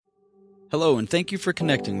Hello, and thank you for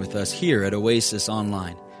connecting with us here at Oasis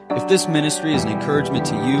Online. If this ministry is an encouragement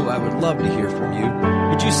to you, I would love to hear from you.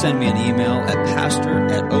 Would you send me an email at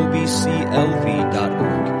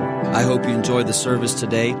pastor@obclv.org? I hope you enjoy the service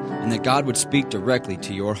today and that God would speak directly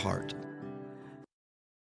to your heart.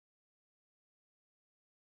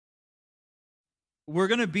 We're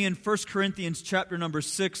going to be in 1 Corinthians chapter number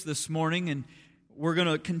 6 this morning, and we're going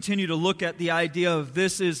to continue to look at the idea of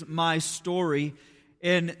this is my story.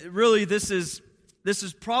 And really, this is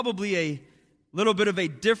probably a little bit of a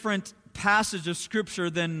different passage of Scripture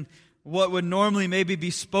than what would normally maybe be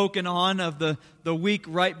spoken on of the week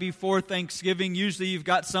right before Thanksgiving. Usually you've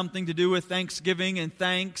got something to do with Thanksgiving and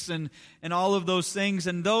thanks and all of those things.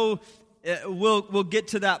 And though we'll get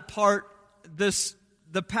to that part,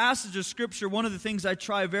 the passage of Scripture, one of the things I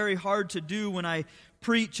try very hard to do when I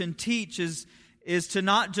preach and teach is to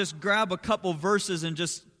not just grab a couple verses and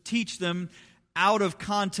just teach them out of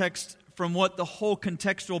context from what the whole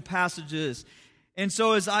contextual passage is. And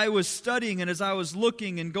so as I was studying and as I was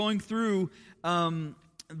looking and going through for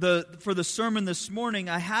the sermon this morning,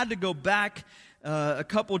 I had to go back a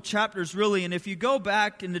couple chapters really. And if you go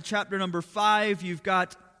back into chapter number 5, you've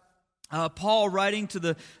got Paul writing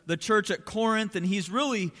to the church at Corinth, and he's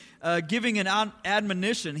really giving an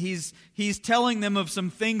admonition. He's telling them of some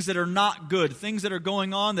things that are not good, things that are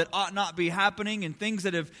going on that ought not be happening, and things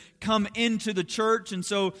that have come into the church. And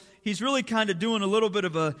so he's really kind of doing a little bit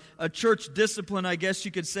of a church discipline, I guess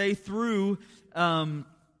you could say, through the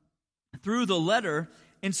letter.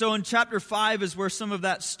 And so in chapter 5 is where some of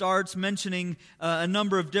that starts, mentioning a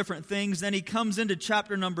number of different things. Then he comes into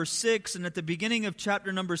chapter number 6, and at the beginning of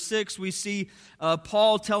chapter number 6, we see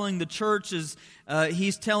Paul telling the church,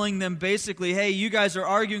 he's telling them basically, hey, you guys are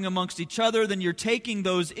arguing amongst each other, then you're taking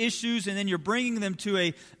those issues and then you're bringing them to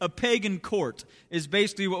a pagan court, is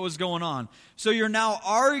basically what was going on. So you're now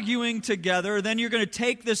arguing together, then you're going to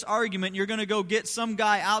take this argument, you're going to go get some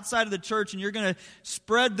guy outside of the church, and you're going to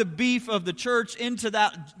spread the beef of the church into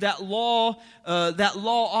that law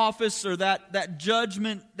office or that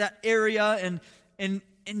judgment, that area, and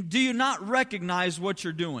do you not recognize what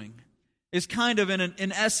you're doing? Is kind of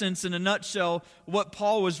in essence, in a nutshell, what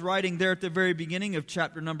Paul was writing there at the very beginning of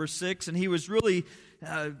chapter number 6, and he was really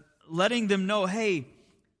letting them know, hey,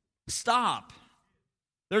 stop.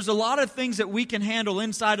 There's a lot of things that we can handle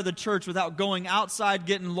inside of the church without going outside,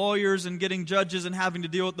 getting lawyers and getting judges and having to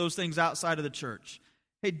deal with those things outside of the church.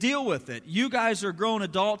 Hey, deal with it. You guys are grown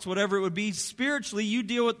adults, whatever it would be. Spiritually, you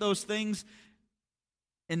deal with those things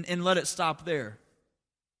and let it stop there.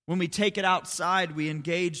 When we take it outside, we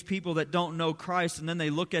engage people that don't know Christ, and then they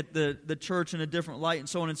look at the church in a different light and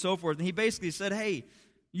so on and so forth. And he basically said, hey,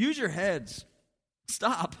 use your heads.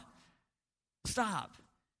 Stop.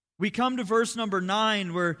 We come to verse number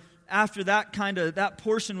 9, where after that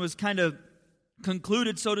portion was kind of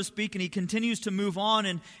concluded, so to speak, and he continues to move on,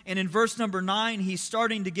 and in verse number 9 he's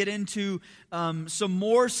starting to get into some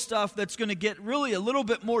more stuff that's going to get really a little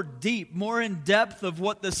bit more deep, more in depth of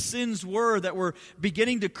what the sins were that were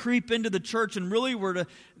beginning to creep into the church, and really were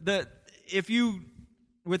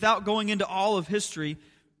without going into all of history,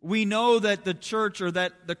 we know that the church, or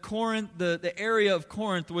that the area of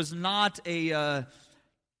Corinth was not a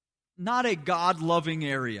God-loving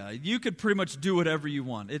area. You could pretty much do whatever you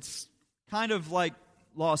want. It's kind of like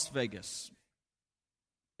Las Vegas.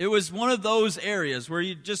 It was one of those areas where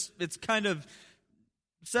it's kind of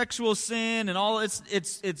sexual sin and all.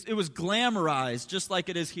 It was glamorized just like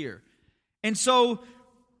it is here. And so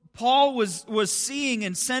Paul was seeing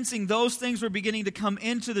and sensing those things were beginning to come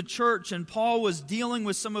into the church, and Paul was dealing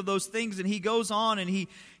with some of those things, and he goes on and he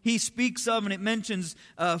speaks of, and it mentions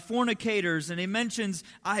fornicators, and it mentions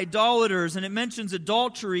idolaters, and it mentions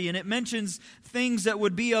adultery, and it mentions things that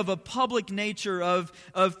would be of a public nature, of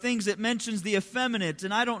things. It mentions the effeminate,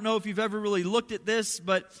 and I don't know if you've ever really looked at this,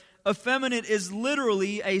 but effeminate is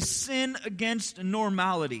literally a sin against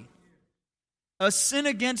normality. A sin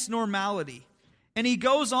against normality. And he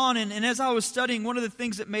goes on, and as I was studying, one of the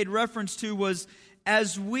things that made reference to was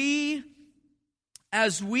as we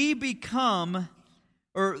become,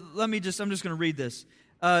 I'm just going to read this.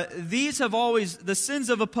 The sins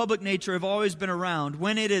of a public nature have always been around.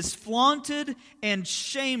 When it is flaunted and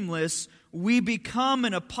shameless, we become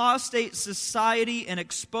an apostate society and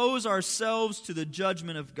expose ourselves to the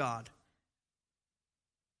judgment of God.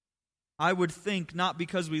 I would think, not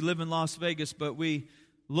because we live in Las Vegas, but we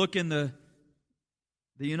look in the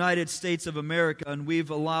United States of America, and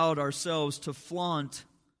we've allowed ourselves to flaunt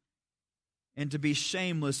and to be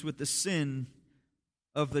shameless with the sin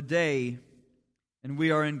of the day, and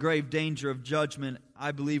we are in grave danger of judgment.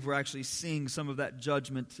 I believe we're actually seeing some of that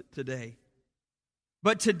judgment today.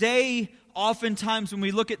 But today, oftentimes when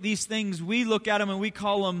we look at these things, we look at them and we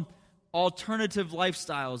call them alternative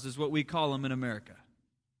lifestyles, is what we call them in America.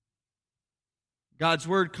 God's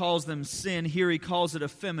Word calls them sin. Here He calls it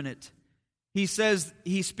effeminate. He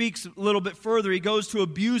speaks a little bit further. He goes to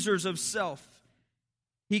abusers of self.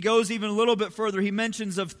 He goes even a little bit further. He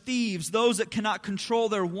mentions of thieves, those that cannot control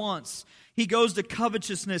their wants. He goes to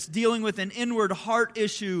covetousness, dealing with an inward heart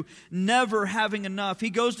issue, never having enough. He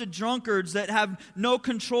goes to drunkards that have no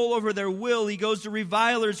control over their will. He goes to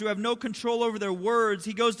revilers who have no control over their words.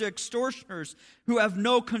 He goes to extortioners who have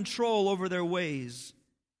no control over their ways.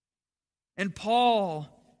 And Paul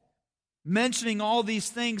mentioning all these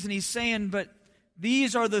things, and he's saying, but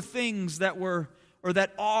these are the things that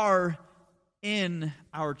are in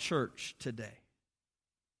our church today.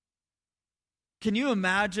 Can you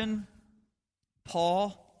imagine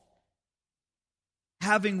Paul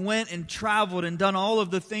having went and traveled and done all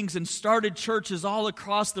of the things and started churches all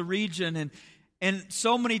across the region, and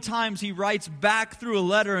so many times he writes back through a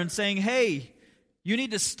letter and saying, hey, you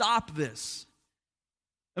need to stop this.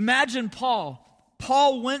 Imagine Paul.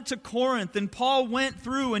 Paul went to Corinth and Paul went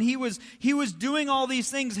through and he was doing all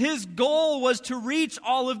these things. His goal was to reach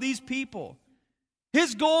all of these people.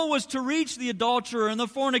 His goal was to reach the adulterer and the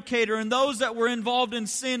fornicator and those that were involved in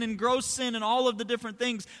sin and gross sin and all of the different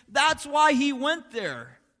things. That's why he went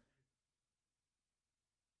there.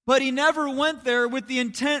 But he never went there with the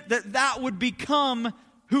intent that that would become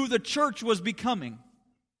who the church was becoming.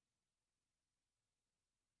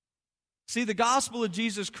 See, the gospel of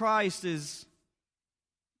Jesus Christ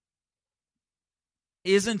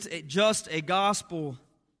isn't just a gospel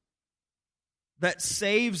that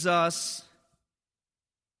saves us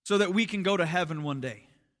so that we can go to heaven one day.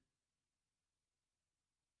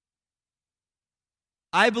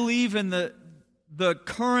 I believe in the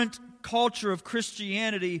current culture of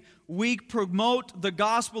Christianity, we promote the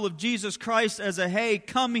gospel of Jesus Christ as a, hey,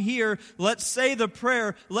 come here, let's say the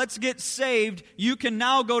prayer, let's get saved, you can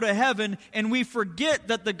now go to heaven, and we forget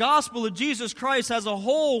that the gospel of Jesus Christ has a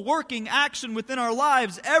whole working action within our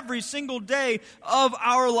lives every single day of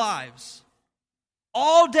our lives.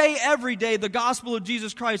 All day, every day, the gospel of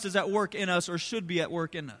Jesus Christ is at work in us, or should be at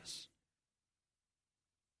work in us.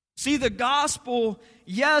 See, the gospel,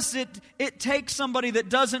 yes, it takes somebody that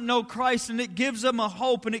doesn't know Christ and it gives them a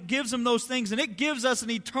hope and it gives them those things and it gives us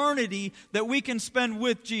an eternity that we can spend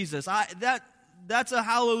with Jesus. That's a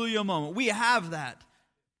hallelujah moment. We have that.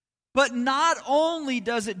 But not only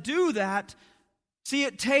does it do that, see,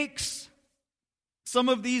 it takes some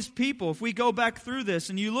of these people. If we go back through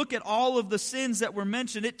this and you look at all of the sins that were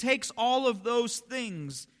mentioned, it takes all of those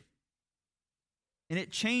things and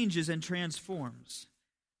it changes and transforms.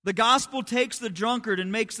 The gospel takes the drunkard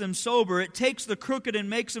and makes them sober. It takes the crooked and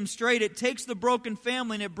makes them straight. It takes the broken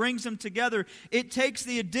family and it brings them together. It takes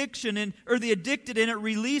the addicted and it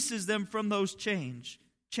releases them from those chains.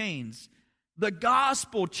 The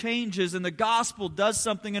gospel changes and the gospel does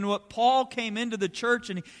something. And what Paul came into the church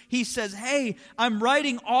and he says, hey, I'm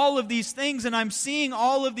writing all of these things and I'm seeing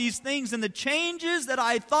all of these things, and the changes that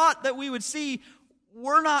I thought that we would see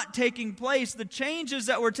were not taking place. The changes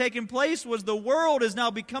that were taking place was the world is now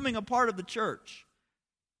becoming a part of the church.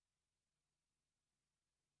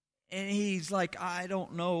 And he's like, I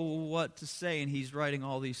don't know what to say, and he's writing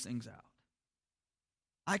all these things out.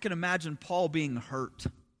 I can imagine Paul being hurt.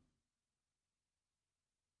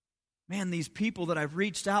 Man, these people that I've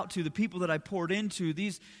reached out to, the people that I poured into,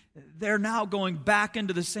 they're now going back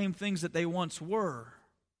into the same things that they once were.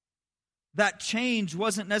 That change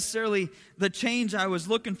wasn't necessarily the change I was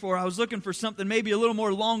looking for. I was looking for something maybe a little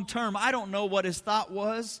more long-term. I don't know what his thought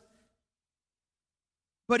was.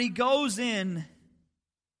 But he goes in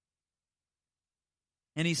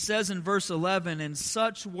and he says in verse 11, and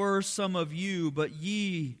such were some of you, but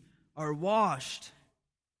ye are washed.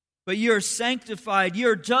 But ye are sanctified, ye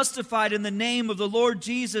are justified in the name of the Lord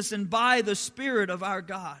Jesus and by the Spirit of our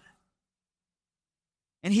God.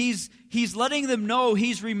 And he's letting them know,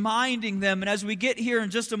 he's reminding them. And as we get here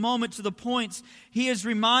in just a moment to the points, he is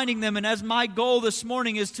reminding them. And as my goal this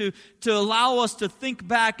morning is to allow us to think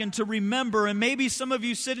back and to remember. And maybe some of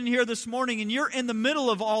you sitting here this morning and you're in the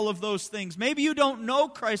middle of all of those things. Maybe you don't know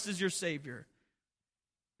Christ as your Savior.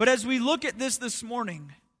 But as we look at this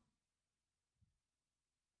morning,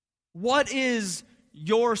 what is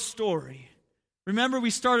your story? Remember, we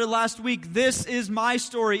started last week, this is my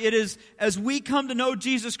story. It is, as we come to know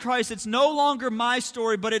Jesus Christ, it's no longer my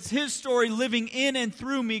story, but it's His story living in and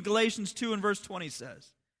through me, Galatians 2 and verse 20 says.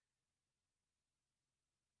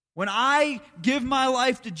 When I give my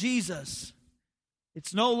life to Jesus,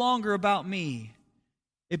 it's no longer about me.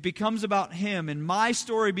 It becomes about him, and my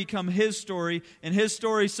story becomes his story, and his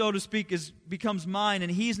story, so to speak, becomes mine, and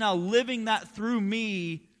he's now living that through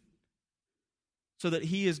me so that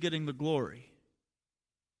he is getting the glory.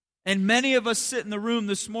 And many of us sit in the room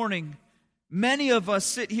this morning, many of us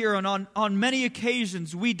sit here, and on many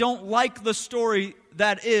occasions, we don't like the story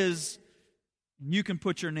that is, and you can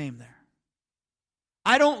put your name there.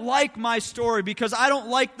 I don't like my story because I don't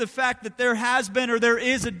like the fact that there has been or there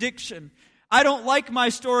is addiction. I don't like my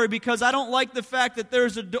story because I don't like the fact that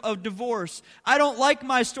there's a divorce. I don't like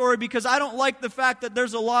my story because I don't like the fact that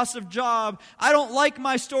there's a loss of job. I don't like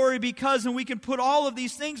my story because, and we can put all of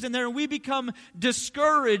these things in there, and we become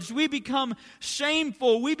discouraged. We become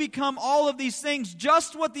shameful. We become all of these things,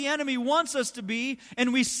 just what the enemy wants us to be,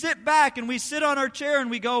 and we sit back and we sit on our chair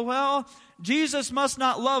and we go, well, Jesus must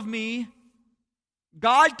not love me.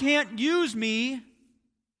 God can't use me.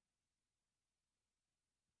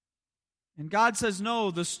 And God says, no,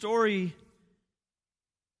 the story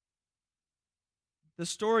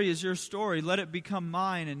is your story. Let it become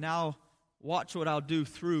mine, and now watch what I'll do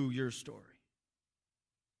through your story.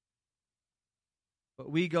 But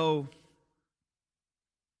we go,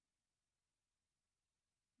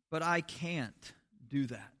 but I can't do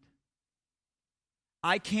that.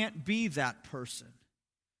 I can't be that person.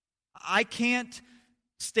 I can't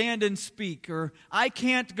stand and speak, or I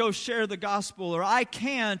can't go share the gospel, or I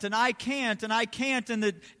can't, and I can't, and I can't. And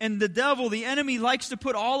the devil, the enemy, likes to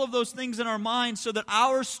put all of those things in our minds so that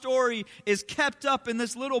our story is kept up in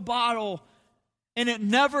this little bottle and it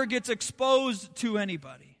never gets exposed to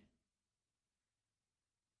anybody.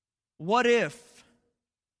 What if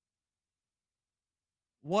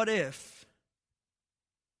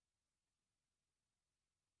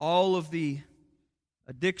all of the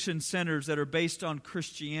addiction centers that are based on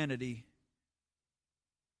Christianity,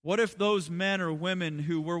 what if those men or women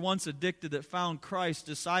who were once addicted that found Christ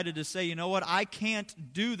decided to say, you know what, I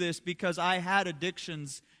can't do this because I had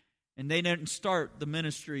addictions, and they didn't start the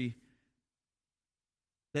ministry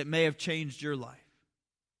that may have changed your life?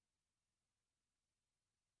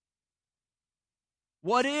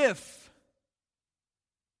 What if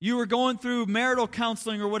you were going through marital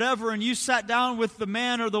counseling or whatever, and you sat down with the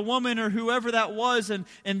man or the woman or whoever that was, and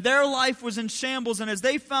their life was in shambles, and as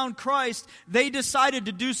they found Christ, they decided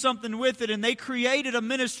to do something with it, and they created a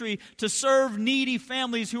ministry to serve needy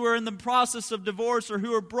families who are in the process of divorce or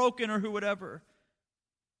who are broken or who whatever?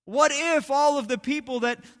 What if all of the people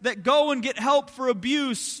that go and get help for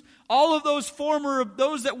abuse, all of those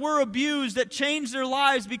that were abused, that changed their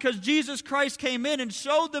lives because Jesus Christ came in and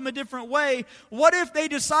showed them a different way, what if they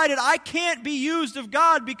decided, I can't be used of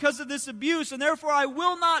God because of this abuse, and therefore I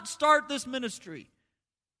will not start this ministry?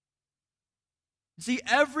 See,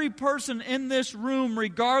 every person in this room,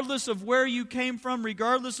 regardless of where you came from,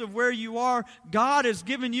 regardless of where you are, God has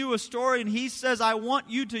given you a story, and He says, I want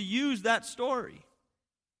you to use that story.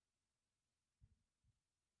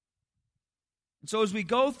 And so as we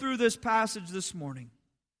go through this passage this morning,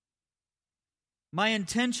 my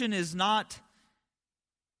intention is not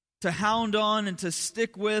to hound on and to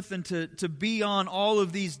stick with and to be on all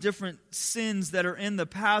of these different sins that are in the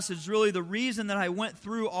passage. Really, the reason that I went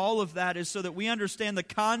through all of that is so that we understand the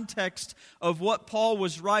context of what Paul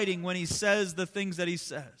was writing when he says the things that he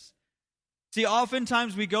says. See,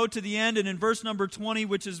 oftentimes we go to the end, and in verse number 20,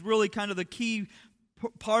 which is really kind of the key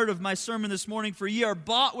part of my sermon this morning, for ye are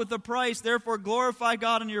bought with a price, therefore glorify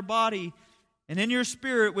God in your body and in your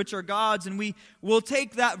spirit, which are God's. And we will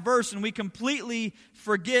take that verse and we completely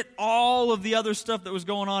forget all of the other stuff that was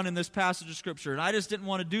going on in this passage of Scripture. And I just didn't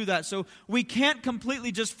want to do that. So we can't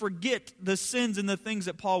completely just forget the sins and the things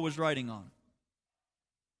that Paul was writing on.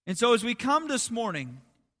 And so as we come this morning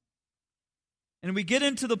and we get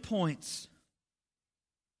into the points,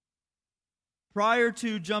 prior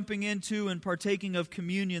to jumping into and partaking of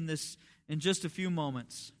communion this in just a few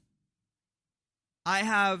moments, I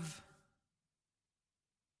have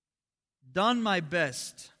done my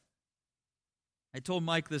best. I told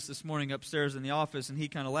Mike this morning upstairs in the office, and he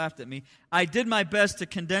kind of laughed at me. I did my best to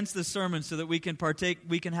condense the sermon so that we can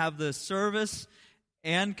have the service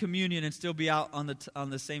and communion and still be out on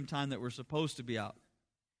the same time that we're supposed to be out.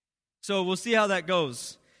 So we'll see how that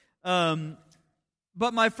goes.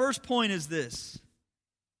 But my first point is this.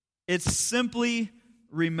 It's simply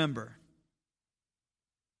remember.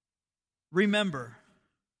 Remember.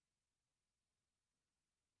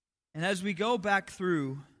 And as we go back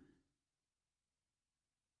through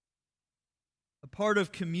a part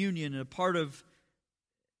of communion, a part of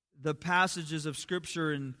the passages of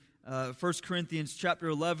Scripture in 1 Corinthians chapter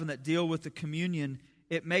 11 that deal with the communion,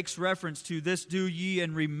 it makes reference to this do ye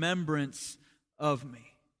in remembrance of me.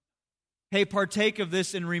 Hey, partake of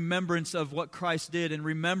this in remembrance of what Christ did, in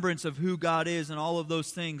remembrance of who God is and all of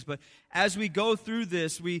those things. But as we go through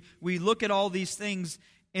this, we look at all these things.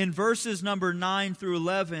 In verses number 9 through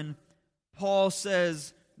 11, Paul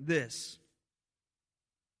says this: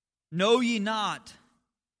 Know ye not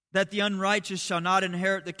that the unrighteous shall not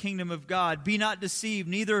inherit the kingdom of God? Be not deceived,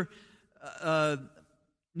 neither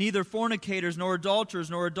fornicators, nor adulterers,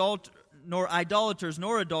 nor idolaters,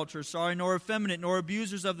 nor effeminate, nor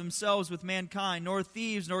abusers of themselves with mankind, nor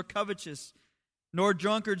thieves, nor covetous, nor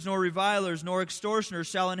drunkards, nor revilers, nor extortioners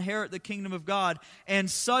shall inherit the kingdom of God.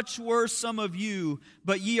 And such were some of you,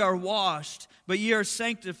 but ye are washed, but ye are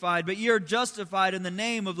sanctified, but ye are justified in the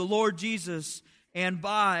name of the Lord Jesus and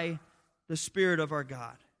by the Spirit of our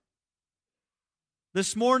God.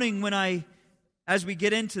 This morning, as we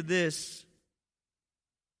get into this,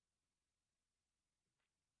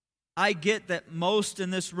 I get that most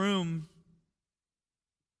in this room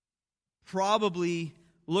probably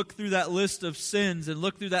look through that list of sins and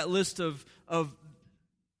look through that list of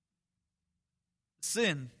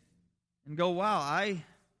sin and go, wow,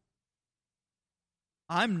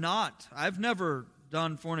 I've never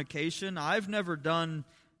done fornication. I've never done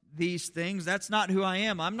these things. That's not who I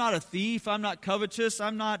am. I'm not a thief. I'm not covetous.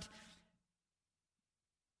 I'm not...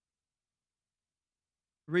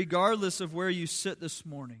 Regardless of where you sit this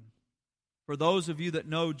morning, for those of you that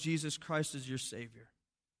know Jesus Christ as your Savior,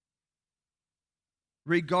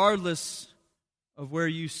 regardless of where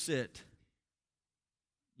you sit,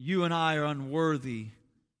 you and I are unworthy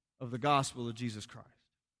of the gospel of Jesus Christ.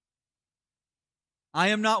 I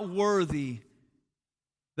am not worthy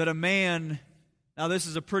that a man, now this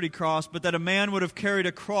is a pretty cross, but that a man would have carried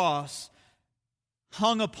a cross,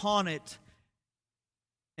 hung upon it,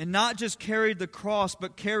 and not just carried the cross,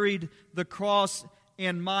 but carried the cross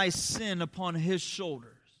and my sin upon his shoulders.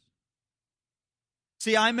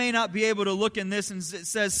 See, I may not be able to look in this and it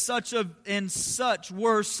says such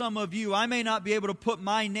were some of you. I may not be able to put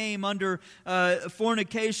my name under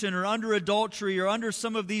fornication or under adultery or under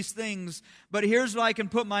some of these things. But here's what I can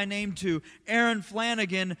put my name to. Aaron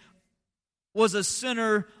Flanagan was a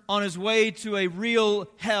sinner on his way to a real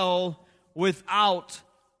hell without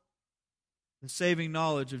the saving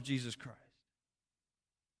knowledge of Jesus Christ.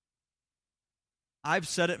 I've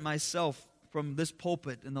said it myself from this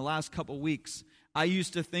pulpit in the last couple weeks. I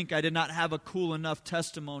used to think I did not have a cool enough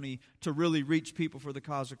testimony to really reach people for the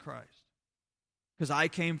cause of Christ. Because I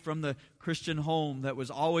came from the Christian home that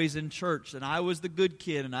was always in church, and I was the good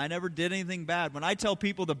kid, and I never did anything bad. When I tell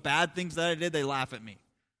people the bad things that I did, they laugh at me.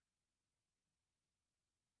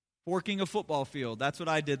 Forking a football field, that's what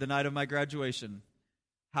I did the night of my graduation.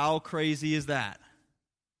 How crazy is that?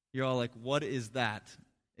 You're all like, what is that?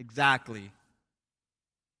 Exactly.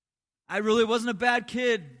 I really wasn't a bad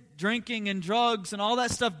kid. Drinking and drugs and all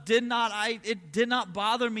that stuff did not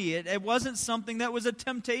bother me. It wasn't something that was a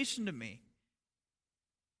temptation to me.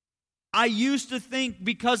 I used to think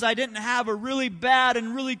because I didn't have a really bad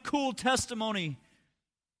and really cool testimony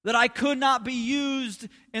that I could not be used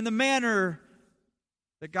in the manner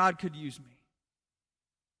that God could use me.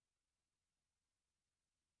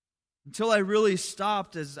 Until I really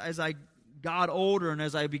stopped as I got older and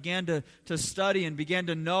as I began to study and began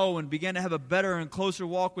to know and began to have a better and closer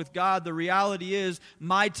walk with God, the reality is,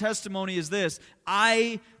 my testimony is this: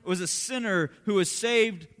 I was a sinner who was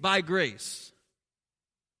saved by grace.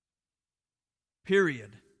 Period.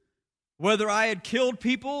 Whether I had killed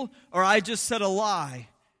people or I just said a lie,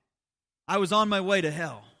 I was on my way to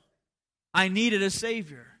hell. I needed a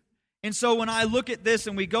Savior. And so when I look at this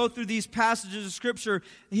and we go through these passages of Scripture,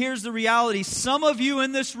 here's the reality. Some of you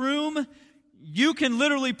in this room, you can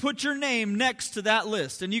literally put your name next to that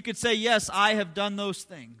list. And you could say, yes, I have done those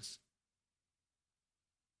things.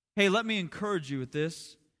 Hey, let me encourage you with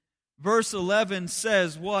this. Verse 11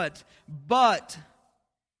 says what? But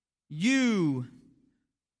you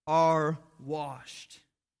are washed.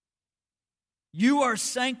 You are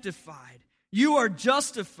sanctified. You are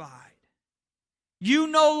justified. You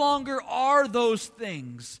no longer are those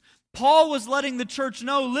things. Paul was letting the church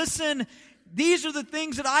know, listen, these are the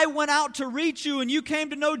things that I went out to reach you and you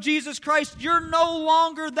came to know Jesus Christ. You're no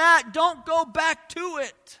longer that. Don't go back to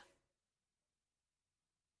it.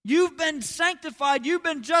 You've been sanctified. You've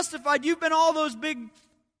been justified. You've been all those big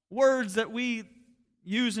words that we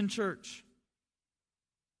use in church.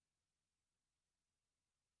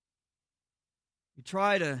 We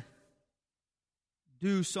try to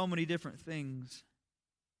do so many different things.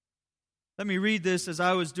 Let me read this. As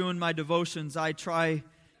I was doing my devotions, I try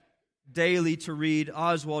daily to read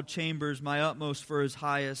Oswald Chambers, My Utmost for His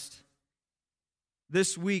Highest.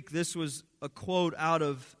 This week, this was a quote out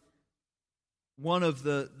of one of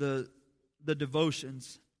the the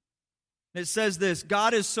devotions. It says this: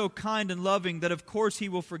 God is so kind and loving that of course He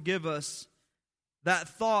will forgive us. That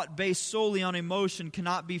thought based solely on emotion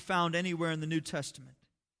cannot be found anywhere in the New Testament.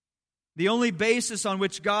 The only basis on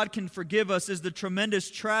which God can forgive us is the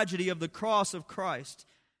tremendous tragedy of the cross of Christ.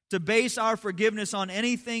 To base our forgiveness on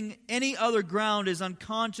any other ground is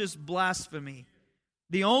unconscious blasphemy.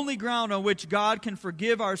 The only ground on which God can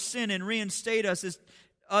forgive our sin and reinstate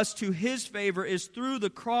us to His favor is through the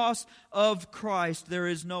cross of Christ. There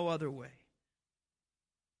is no other way.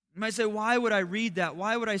 You might say, why would I read that?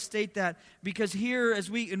 Why would I state that? Because here,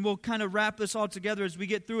 and we'll kind of wrap this all together as we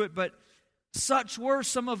get through it, but such were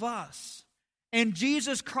some of us. And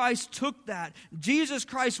Jesus Christ took that. Jesus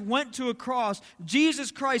Christ went to a cross. Jesus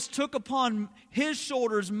Christ took upon His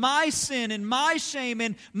shoulders my sin and my shame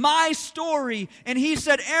and my story. And He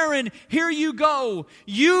said, Aaron, here you go.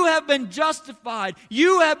 You have been justified.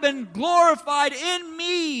 You have been glorified in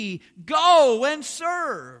me. Go and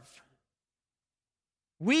serve.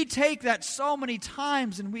 We take that so many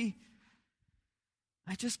times and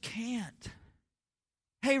I just can't.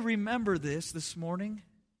 Hey, remember this morning.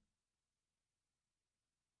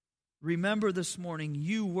 Remember this morning,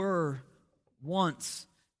 you were once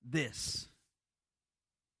this.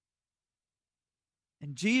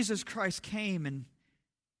 And Jesus Christ came and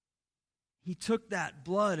He took that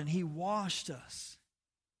blood and He washed us.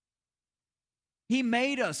 He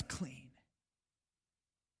made us clean.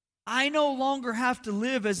 I no longer have to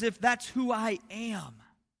live as if that's who I am.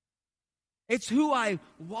 It's who I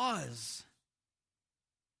was.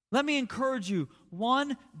 Let me encourage you.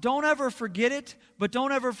 One, don't ever forget it, but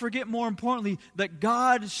don't ever forget, more importantly, that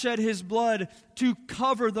God shed His blood to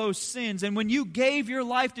cover those sins. And when you gave your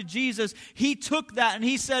life to Jesus, He took that and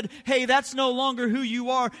He said, hey, that's no longer who you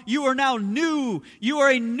are. You are now new. You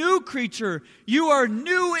are a new creature. You are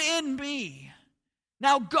new in me.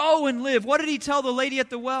 Now go and live. What did He tell the lady at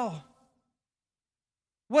the well?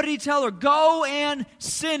 What did He tell her? Go and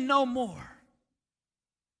sin no more.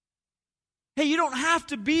 Hey, you don't have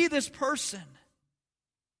to be this person.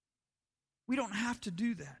 We don't have to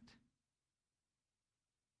do that.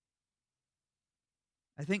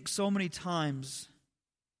 I think so many times,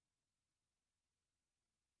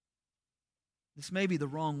 this may be the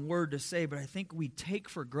wrong word to say, but I think we take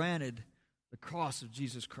for granted the cross of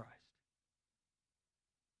Jesus Christ.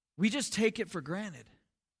 We just take it for granted.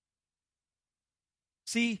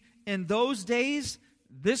 See, in those days,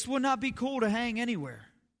 this would not be cool to hang anywhere.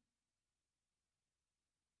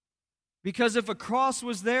 Because if a cross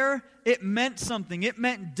was there, it meant something. It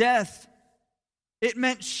meant death. It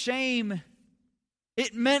meant shame.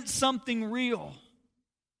 It meant something real.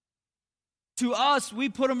 To us, we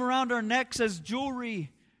put them around our necks as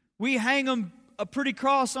jewelry. We hang them, a pretty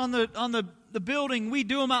cross on the building. We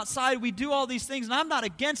do them outside. We do all these things. And I'm not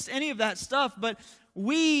against any of that stuff, but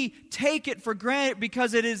we take it for granted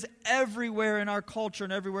because it is everywhere in our culture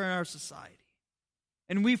and everywhere in our society.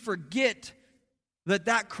 And we forget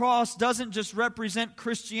that cross doesn't just represent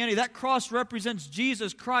Christianity. That cross represents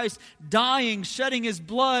Jesus Christ dying, shedding His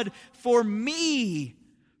blood for me.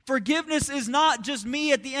 Forgiveness is not just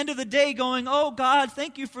me at the end of the day going, oh God,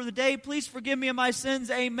 thank you for the day. Please forgive me of my sins.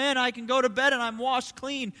 Amen. I can go to bed and I'm washed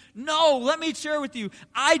clean. No, let me share with you.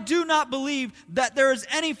 I do not believe that there is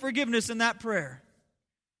any forgiveness in that prayer.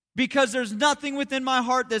 Because there's nothing within my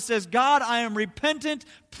heart that says, God, I am repentant.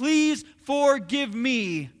 Please forgive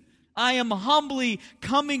me. I am humbly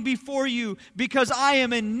coming before you because I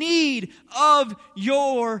am in need of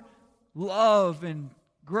your love and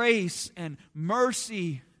grace and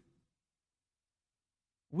mercy.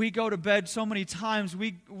 We go to bed so many times,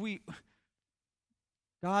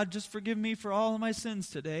 God, just forgive me for all of my sins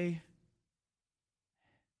today.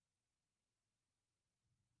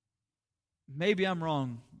 Maybe I'm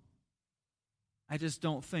wrong. I just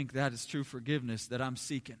don't think that is true forgiveness that I'm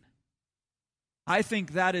seeking. I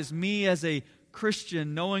think that is me as a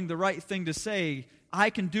Christian knowing the right thing to say. I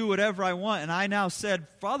can do whatever I want, and I now said,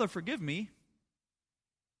 Father, forgive me.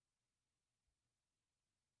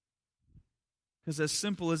 Because as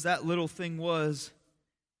simple as that little thing was,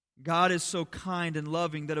 God is so kind and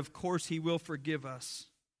loving that of course He will forgive us.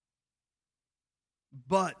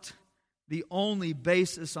 But the only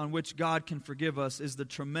basis on which God can forgive us is the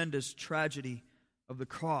tremendous tragedy of the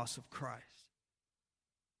cross of Christ.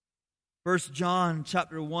 1 John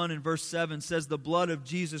chapter 1 and verse 7 says, the blood of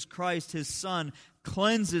Jesus Christ, His Son,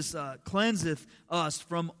 cleanseth us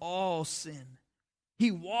from all sin.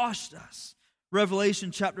 He washed us.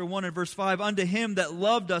 Revelation chapter 1 and verse 5, unto Him that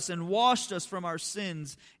loved us and washed us from our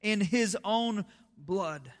sins in His own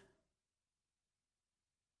blood.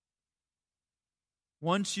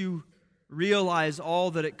 Once you realize all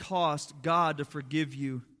that it cost God to forgive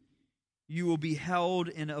you, you will be held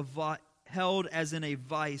as in a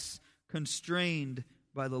vice, constrained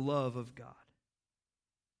by the love of God.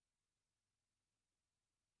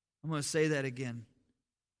 I'm going to say that again.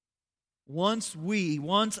 Once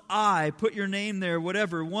I, put your name there,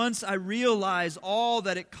 whatever, once I realize all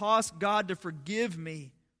that it cost God to forgive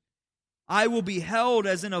me, I will be held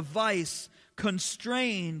as in a vice,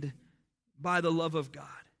 constrained by the love of God.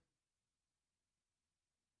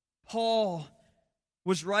 Paul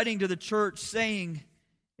was writing to the church saying,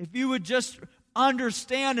 if you would just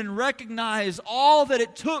understand and recognize all that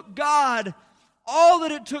it took God, all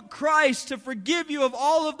that it took Christ to forgive you of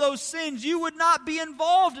all of those sins, you would not be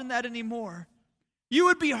involved in that anymore. You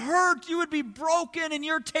would be hurt, you would be broken, and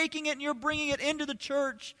you're taking it and you're bringing it into the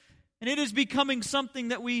church. And it is becoming something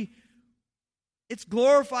that it's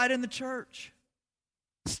glorified in the church.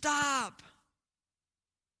 Stop.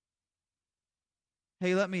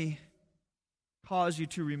 Hey, let me cause you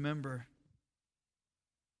to remember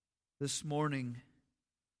this morning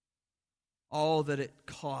all that it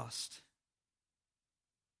cost.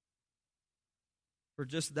 For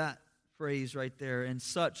just that phrase right there, and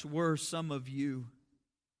such were some of you.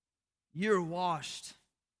 You're washed.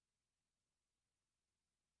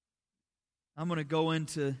 I'm going to go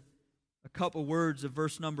into a couple words of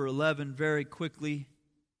verse number 11 very quickly.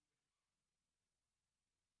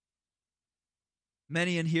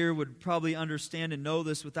 Many in here would probably understand and know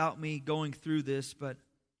this without me going through this, but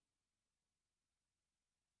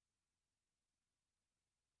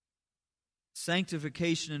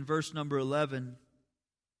sanctification in verse number 11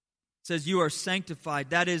 says you are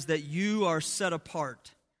sanctified. That is, that you are set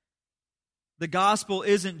apart. The gospel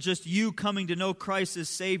isn't just you coming to know Christ as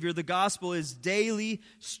Savior. The gospel is daily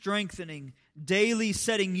strengthening, daily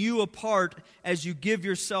setting you apart as you give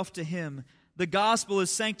yourself to Him. The gospel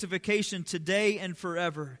is sanctification today and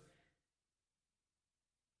forever.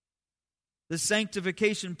 The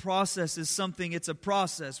sanctification process is something, it's a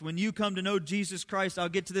process. When you come to know Jesus Christ, I'll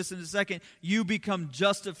get to this in a second, you become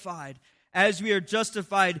justified. As we are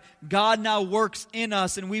justified, God now works in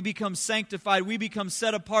us and we become sanctified. We become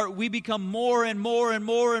set apart. We become more and more and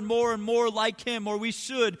more and more and more like Him, or we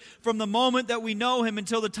should, from the moment that we know Him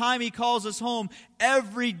until the time He calls us home.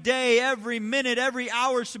 Every day, every minute, every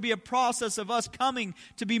hour should be a process of us coming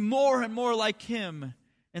to be more and more like Him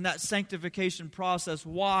in that sanctification process.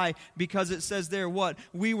 Why? Because it says there what?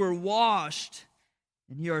 We were washed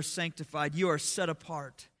and you are sanctified. You are set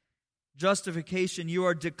apart. Justification, you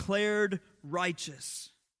are declared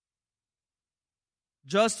righteous.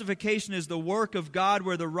 Justification is the work of God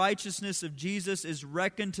where the righteousness of Jesus is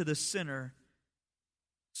reckoned to the sinner.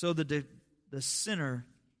 So the sinner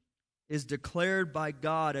is declared by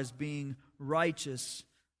God as being righteous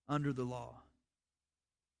under the law.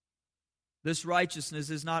 This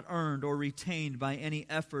righteousness is not earned or retained by any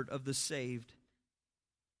effort of the saved.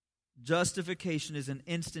 Justification is an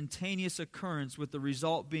instantaneous occurrence with the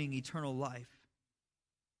result being eternal life,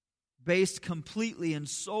 based completely and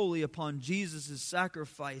solely upon Jesus'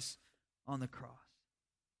 sacrifice on the cross.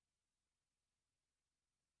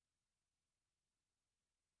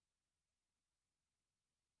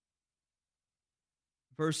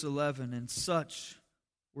 Verse 11, and such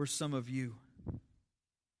were some of you,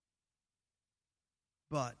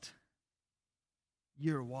 but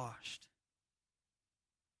you're washed.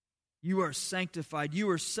 You are sanctified. You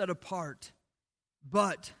are set apart.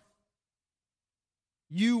 But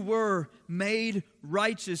you were made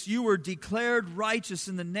righteous. You were declared righteous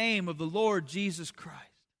in the name of the Lord Jesus Christ.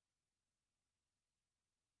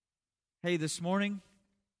 Hey, this morning,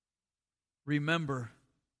 remember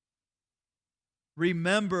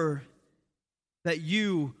that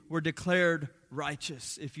you were declared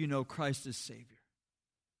righteous if you know Christ as Savior.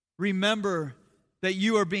 Remember that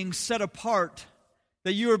you are being set apart,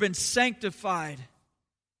 that you have been sanctified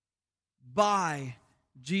by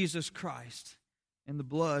Jesus Christ and the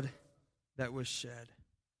blood that was shed.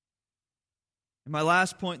 And my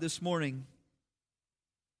last point this morning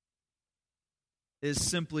is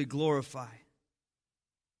simply glorify.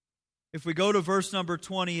 If we go to verse number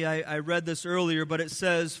 20, I read this earlier, but it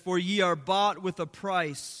says, "For ye are bought with a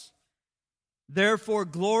price. Therefore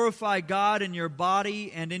glorify God in your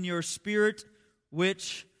body and in your spirit,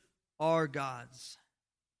 which are God's."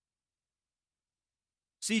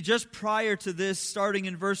 See, just prior to this, starting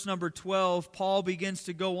in verse number 12, Paul begins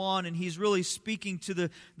to go on, and he's really speaking to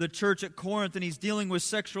the church at Corinth, and he's dealing with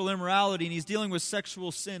sexual immorality, and he's dealing with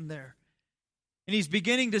sexual sin there. And he's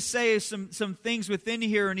beginning to say some things within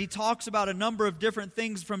here, and he talks about a number of different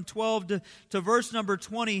things from 12 to verse number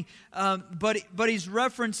 20, but he's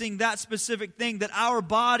referencing that specific thing, that our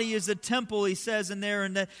body is a temple, he says in there,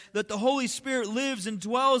 and that the Holy Spirit lives and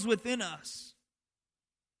dwells within us.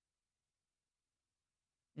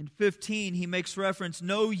 In 15, he makes reference,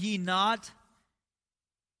 know ye not?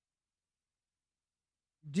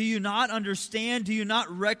 Do you not understand? Do you not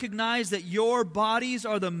recognize that your bodies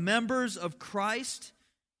are the members of Christ?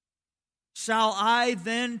 Shall I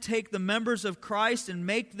then take the members of Christ and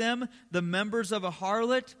make them the members of a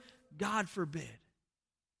harlot? God forbid.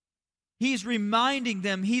 He's reminding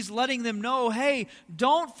them, he's letting them know, hey,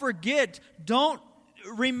 don't forget, don't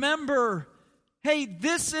remember, hey,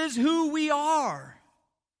 this is who we are.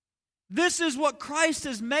 This is what Christ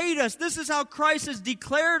has made us. This is how Christ has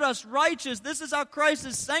declared us righteous. This is how Christ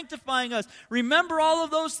is sanctifying us. Remember all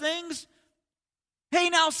of those things? Hey,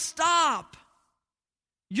 now stop.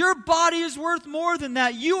 Your body is worth more than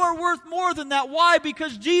that. You are worth more than that. Why?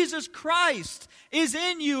 Because Jesus Christ is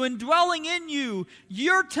in you and dwelling in you.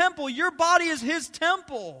 Your temple, your body is His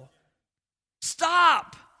temple.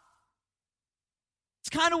 Stop. It's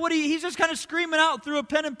kind of what he's just kind of screaming out through a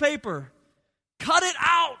pen and paper. Cut it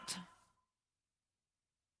out.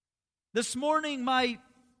 This morning,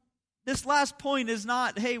 this last point is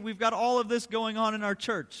not, hey, we've got all of this going on in our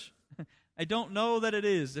church. I don't know that it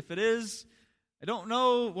is. If it is, I don't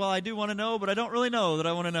know. Well, I do want to know, but I don't really know that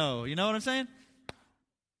I want to know. You know what I'm saying?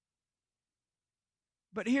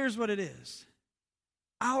 But here's what it is.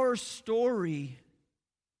 Our story,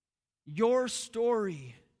 your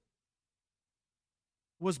story,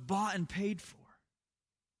 was bought and paid for.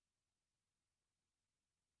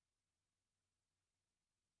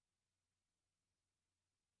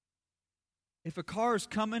 If a car is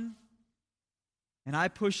coming and I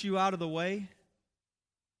push you out of the way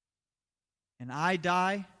and I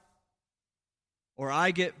die or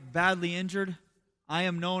I get badly injured, I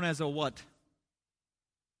am known as a what?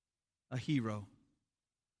 A hero.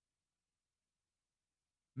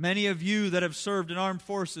 Many of you that have served in armed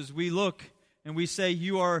forces, we look and we say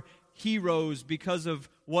you are heroes because of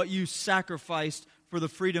what you sacrificed for the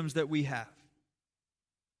freedoms that we have.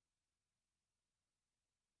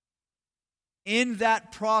 In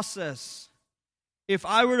that process, if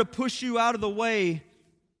I were to push you out of the way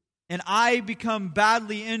and I become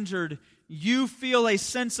badly injured, you feel a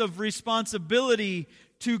sense of responsibility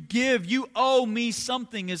to give. You owe me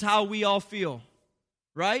something is how we all feel,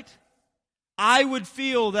 right? I would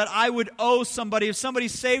feel that I would owe somebody. If somebody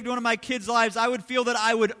saved one of my kids' lives, I would feel that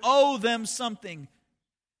I would owe them something.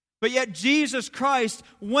 But yet Jesus Christ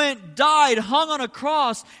went, died, hung on a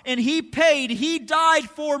cross, and He paid. He died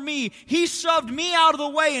for me. He shoved me out of the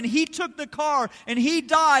way, and He took the car, and He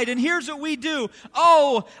died. And here's what we do.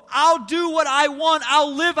 Oh, I'll do what I want.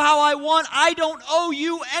 I'll live how I want. I don't owe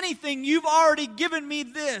you anything. You've already given me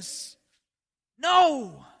this.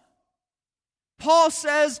 No. Paul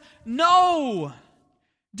says, no.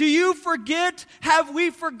 Do you forget? Have we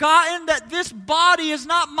forgotten that this body is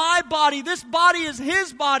not my body? This body is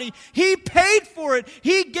His body. He paid for it.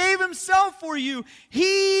 He gave Himself for you.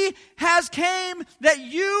 He has came that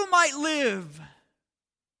you might live.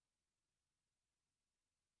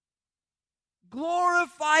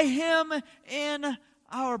 Glorify Him in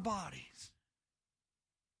our bodies.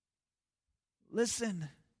 Listen.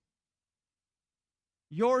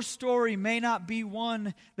 Your story may not be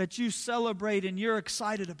one that you celebrate and you're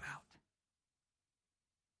excited about.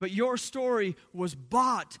 But your story was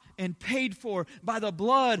bought and paid for by the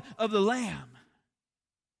blood of the Lamb.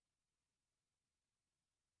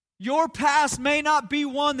 Your past may not be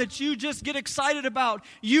one that you just get excited about.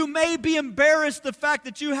 You may be embarrassed the fact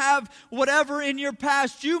that you have whatever in your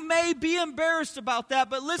past. You may be embarrassed about that.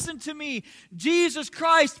 But listen to me. Jesus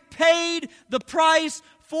Christ paid the price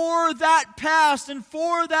for that past and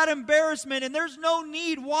for that embarrassment. And there's no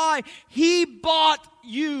need. Why? He bought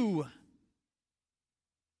you.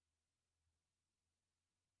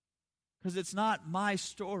 Because it's not my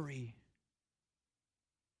story.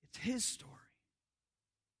 It's His story.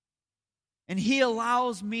 And He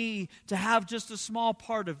allows me to have just a small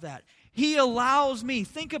part of that. He allows me,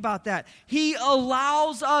 think about that. He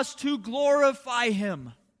allows us to glorify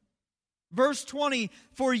Him. Verse 20,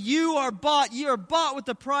 for ye are bought with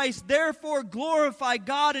a price, therefore glorify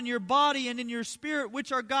God in your body and in your spirit,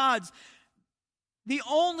 which are God's. The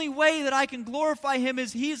only way that I can glorify Him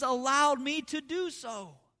is He's allowed me to do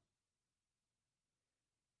so.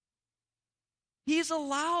 He's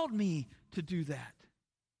allowed me to do that.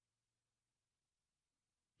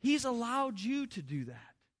 He's allowed you to do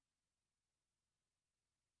that.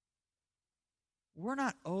 We're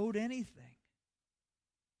not owed anything.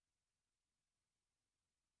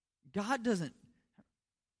 God doesn't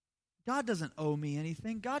owe me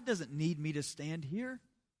anything. God doesn't need me to stand here.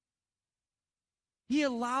 He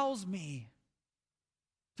allows me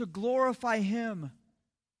to glorify Him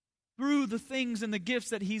through the things and the gifts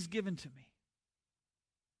that He's given to me.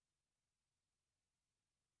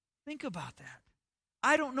 Think about that.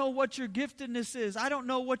 I don't know what your giftedness is. I don't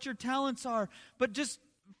know what your talents are. But just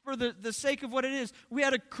for the sake of what it is, we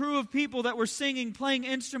had a crew of people that were singing, playing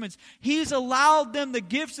instruments. He's allowed them the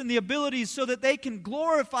gifts and the abilities so that they can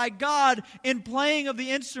glorify God in playing of the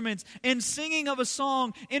instruments, in singing of a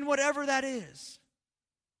song, in whatever that is.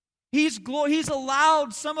 He's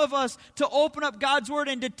allowed some of us to open up God's Word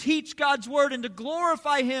and to teach God's Word and to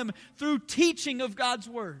glorify Him through teaching of God's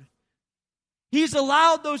Word. He's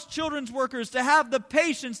allowed those children's workers to have the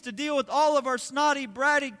patience to deal with all of our snotty,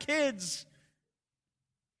 bratty kids.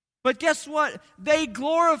 But guess what? They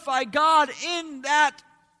glorify God in that.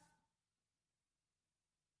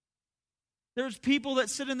 There's people that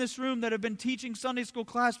sit in this room that have been teaching Sunday school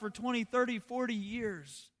class for 20, 30, 40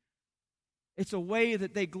 years. It's a way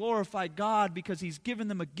that they glorify God because He's given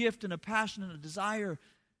them a gift and a passion and a desire.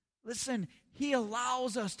 Listen, He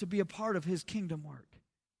allows us to be a part of His kingdom work.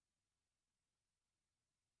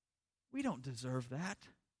 We don't deserve that.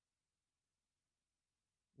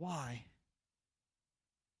 Why?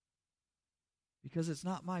 Because it's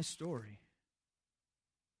not my story.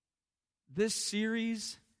 This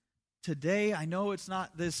series today, I know it's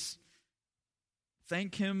not this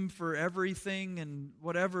thank Him for everything and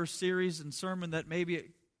whatever series and sermon that maybe it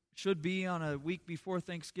should be on a week before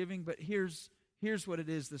Thanksgiving, but here's what it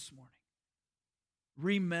is this morning.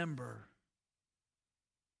 Remember.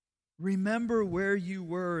 Remember where you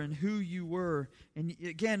were and who you were. And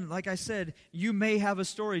again, like I said, you may have a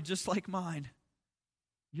story just like mine.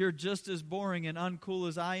 You're just as boring and uncool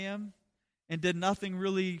as I am and did nothing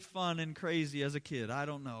really fun and crazy as a kid. I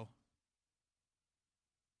don't know.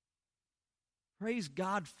 Praise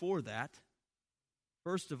God for that.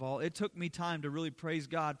 First of all, it took me time to really praise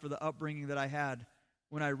God for the upbringing that I had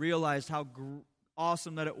when I realized how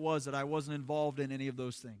awesome that it was that I wasn't involved in any of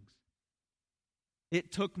those things. It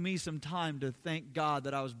took me some time to thank God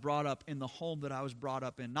that I was brought up in the home that I was brought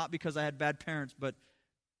up in. Not because I had bad parents, but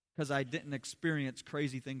because I didn't experience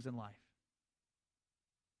crazy things in life.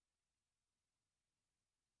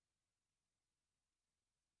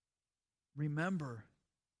 Remember,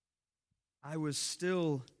 I was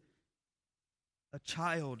still a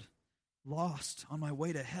child, lost on my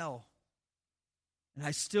way to hell. And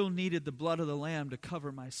I still needed the blood of the Lamb to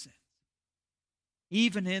cover my sins.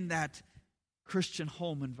 Even in that Christian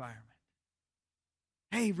home environment.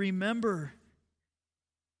 Hey, remember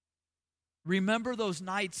those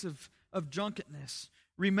nights of drunkenness.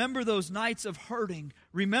 Remember those nights of hurting.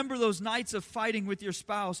 Remember those nights of fighting with your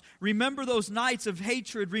spouse. Remember those nights of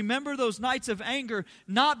hatred. Remember those nights of anger,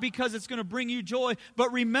 not because it's going to bring you joy,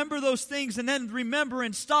 but remember those things and then remember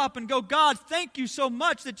and stop and go, God, thank you so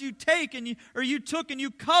much that you took and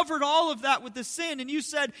you covered all of that with the sin and you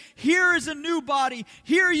said, here is a new body.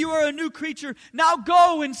 Here you are a new creature. Now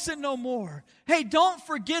go and sin no more. Hey, don't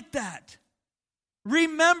forget that.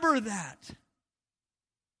 Remember that.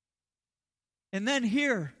 And then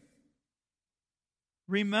here,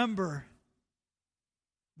 remember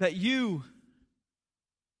that you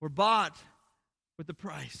were bought with a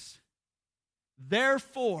price.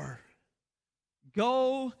 Therefore,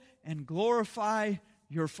 go and glorify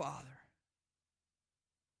your Father.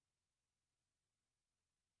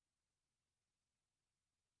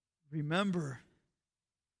 Remember,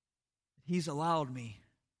 He's allowed me.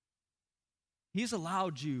 He's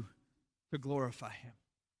allowed you to glorify Him.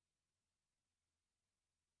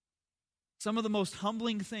 Some of the most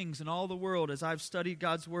humbling things in all the world as I've studied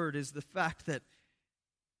God's Word is the fact that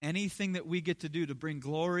anything that we get to do to bring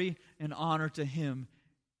glory and honor to Him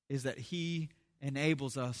is that He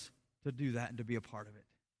enables us to do that and to be a part of it.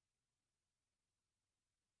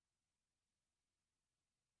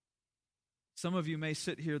 Some of you may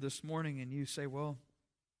sit here this morning and you say, well,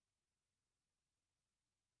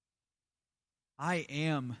 I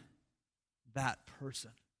am that person.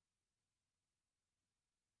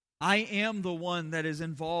 I am the one that is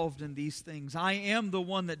involved in these things. I am the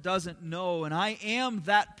one that doesn't know, and I am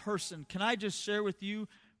that person. Can I just share with you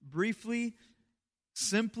briefly,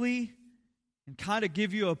 simply, and kind of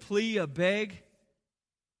give you a plea, a beg?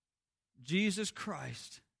 Jesus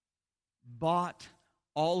Christ bought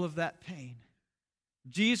all of that pain.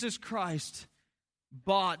 Jesus Christ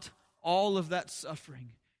bought all of that suffering.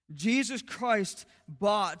 Jesus Christ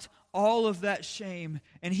bought all of that shame,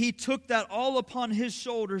 and He took that all upon His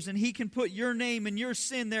shoulders, and He can put your name and your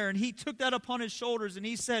sin there, and He took that upon His shoulders, and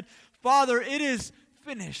He said, Father, it is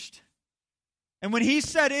finished. And when he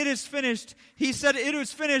said it is finished, he said it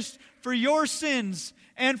was finished for your sins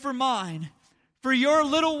and for mine. For your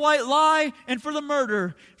little white lie and for the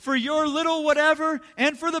murder. For your little whatever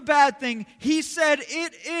and for the bad thing. He said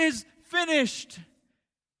it is finished.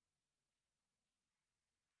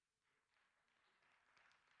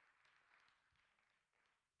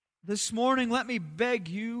 This morning, let me beg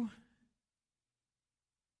you,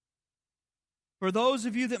 for those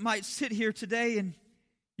of you that might sit here today and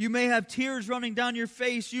you may have tears running down your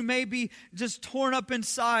face, you may be just torn up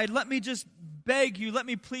inside, let me just beg you, let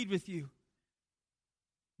me plead with you.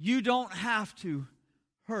 You don't have to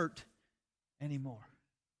hurt anymore.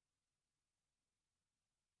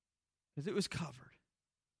 Because it was covered.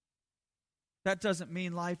 That doesn't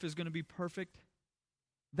mean life is going to be perfect.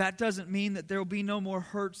 That doesn't mean that there will be no more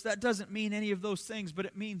hurts. That doesn't mean any of those things, but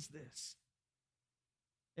it means this.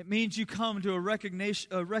 It means you come to a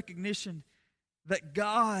recognition that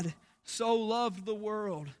God so loved the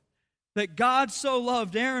world, that God so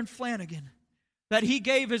loved Aaron Flanagan, that He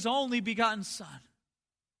gave His only begotten Son.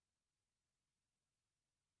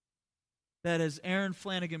 That as Aaron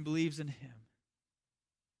Flanagan believes in Him,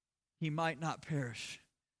 he might not perish,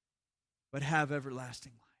 but have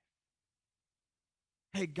everlasting life.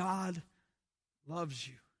 Hey, God loves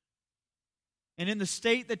you. And in the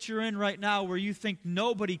state that you're in right now where you think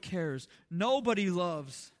nobody cares, nobody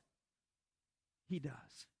loves, He does.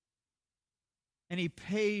 And He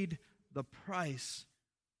paid the price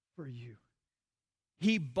for you.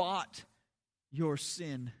 He bought your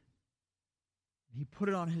sin. He put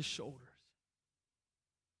it on His shoulders.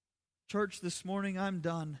 Church, this morning I'm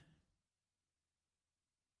done.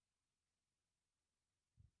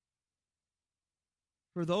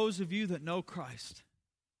 For those of you that know Christ,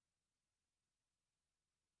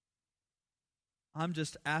 I'm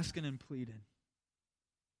just asking and pleading.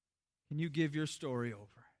 Can you give your story over?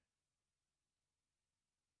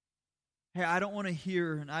 Hey, I don't want to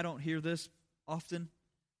hear, and I don't hear this often,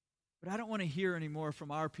 but I don't want to hear anymore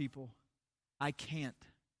from our people, I can't.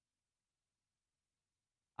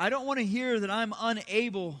 I don't want to hear that I'm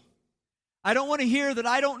unable. I don't want to hear that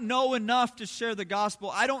I don't know enough to share the gospel.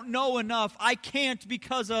 I don't know enough. I can't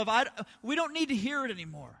because of. We don't need to hear it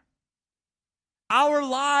anymore. Our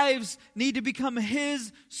lives need to become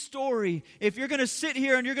His story. If you're going to sit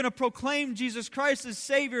here and you're going to proclaim Jesus Christ as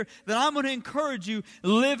Savior, then I'm going to encourage you,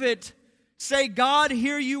 live it. Say, God,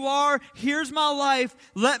 here you are. Here's my life.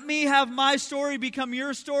 Let me have my story become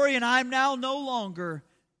your story, and I'm now no longer.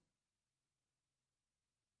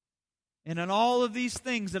 And in all of these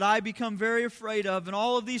things that I become very afraid of, and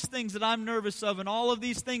all of these things that I'm nervous of, and all of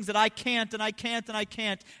these things that I can't, and I can't, and I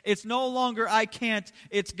can't, it's no longer I can't.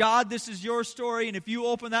 It's God, this is your story, and if you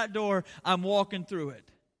open that door, I'm walking through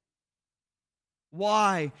it.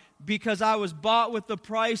 Why? Because I was bought with the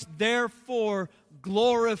price, therefore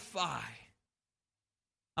glorify.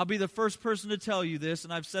 I'll be the first person to tell you this,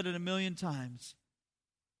 and I've said it a million times.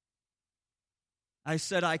 I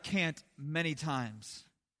said I can't many times.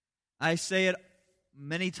 I say it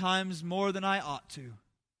many times more than I ought to.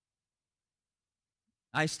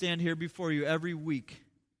 I stand here before you every week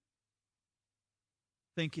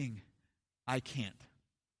thinking, I can't.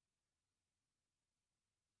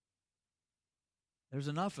 There's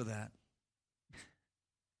enough of that.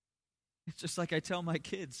 It's just like I tell my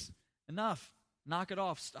kids, enough, knock it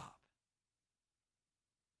off, stop.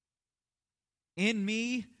 In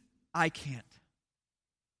me, I can't.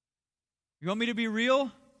 You want me to be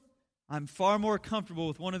real? I'm far more comfortable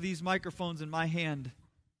with one of these microphones in my hand,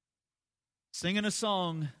 singing a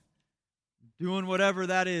song, doing whatever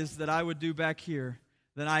that is that I would do back here,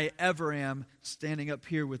 than I ever am standing up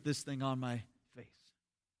here with this thing on my face.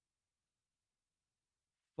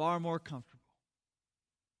 Far more comfortable.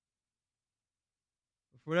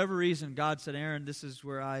 For whatever reason, God said, Aaron, this is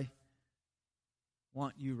where I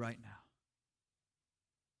want you right now.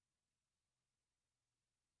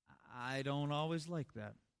 I don't always like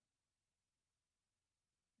that.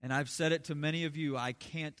 And I've said it to many of you, I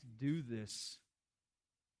can't do this.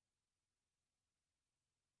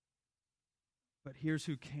 But here's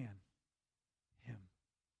who can. Him.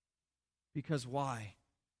 Because why?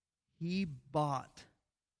 He bought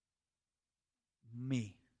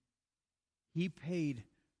me. He paid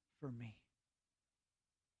for me.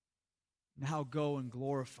 Now go and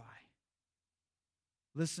glorify.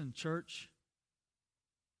 Listen, church.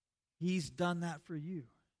 He's done that for you.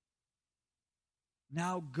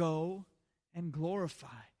 Now go and glorify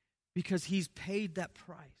because He's paid that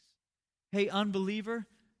price. Hey, unbeliever,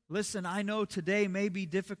 listen, I know today may be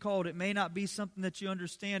difficult. It may not be something that you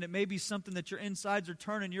understand. It may be something that your insides are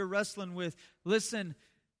turning, you're wrestling with. Listen,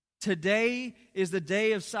 Today is the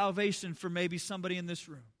day of salvation for maybe somebody in this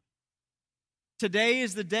room. Today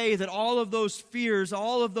is the day that all of those fears,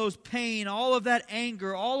 all of those pain, all of that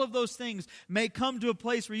anger, all of those things may come to a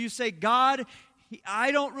place where you say, God,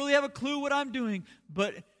 I don't really have a clue what I'm doing,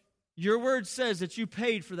 but your word says that you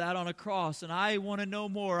paid for that on a cross, and I want to know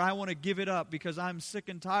more. I want to give it up because I'm sick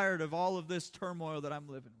and tired of all of this turmoil that I'm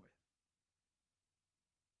living with.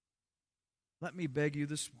 Let me beg you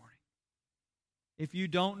this morning. If you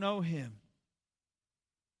don't know Him,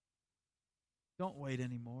 don't wait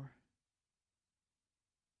anymore.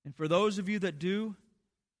 And for those of you that do,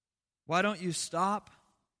 why don't you stop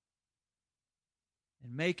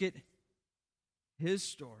and make it His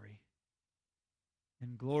story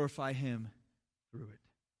and glorify Him through it?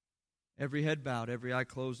 Every head bowed, every eye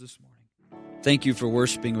closed this morning. Thank you for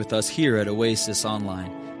worshiping with us here at Oasis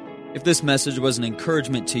Online. If this message was an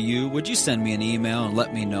encouragement to you, would you send me an email and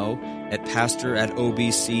let me know at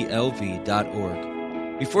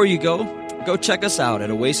pastor@obclv.org. Before you go check us out at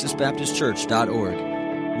oasisbaptistchurch.org.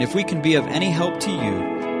 And if we can be of any help to you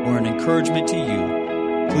or an encouragement to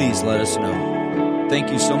you, please let us know. Thank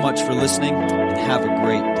you so much for listening, and have a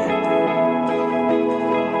great day.